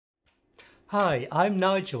Hi, I'm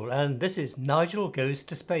Nigel and this is Nigel Goes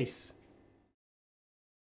to Space.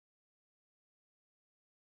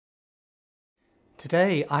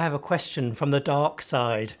 Today I have a question from the dark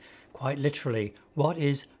side. Quite literally, what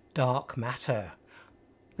is dark matter?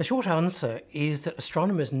 The short answer is that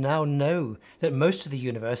astronomers now know that most of the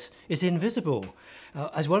universe is invisible,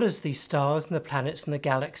 as well as the stars and the planets and the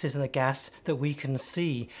galaxies and the gas that we can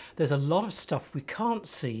see. There's a lot of stuff we can't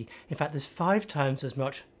see. In fact, there's 5 times as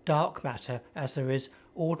much dark matter as there is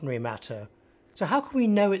ordinary matter. So how can we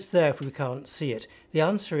know it's there if we can't see it? The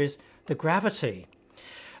answer is the gravity.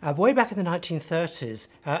 Way back in the 1930s,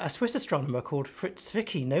 a Swiss astronomer called Fritz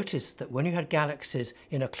Zwicky noticed that when you had galaxies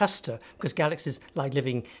in a cluster, because galaxies like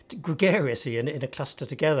living gregariously in a cluster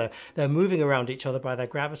together, they're moving around each other by their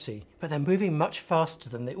gravity, but they're moving much faster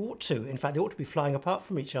than they ought to. In fact, they ought to be flying apart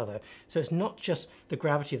from each other. So it's not just the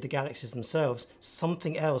gravity of the galaxies themselves,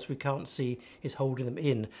 something else we can't see is holding them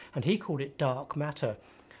in, and he called it dark matter.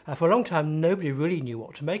 For a long time, nobody really knew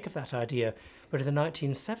what to make of that idea, but in the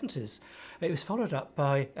 1970s, it was followed up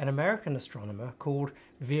by an American astronomer called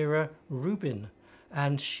Vera Rubin,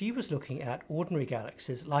 and she was looking at ordinary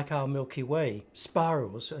galaxies like our Milky Way,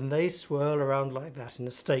 spirals, and they swirl around like that in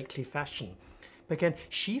a stately fashion. But again,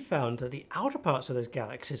 she found that the outer parts of those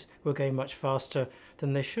galaxies were going much faster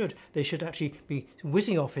than they should. They should actually be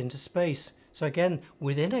whizzing off into space. So again,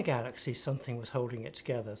 within a galaxy, something was holding it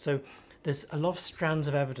together. So there's a lot of strands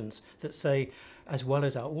of evidence that say, as well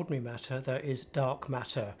as our ordinary matter, there is dark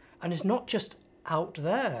matter. And it's not just out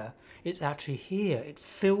there, it's actually here. It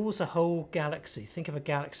fills a whole galaxy. Think of a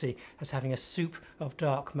galaxy as having a soup of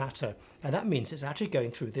dark matter. And that means it's actually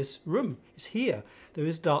going through this room. It's here. There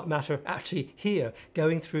is dark matter actually here,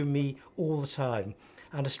 going through me all the time.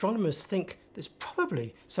 And astronomers think there's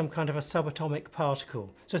probably some kind of a subatomic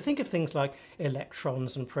particle. So think of things like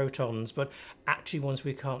electrons and protons, but actually ones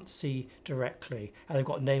we can't see directly. And they've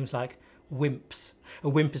got names like WIMPs. A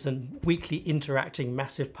WIMP is a weakly interacting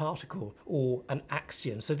massive particle, or an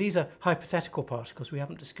axion. So these are hypothetical particles. We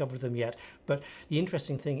haven't discovered them yet. But the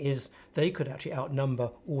interesting thing is they could actually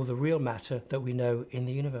outnumber all the real matter that we know in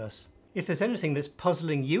the universe. If there's anything that's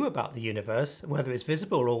puzzling you about the universe, whether it's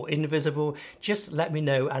visible or invisible, just let me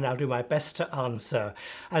know and I'll do my best to answer.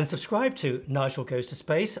 And subscribe to Nigel Goes to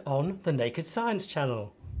Space on the Naked Science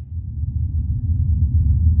channel.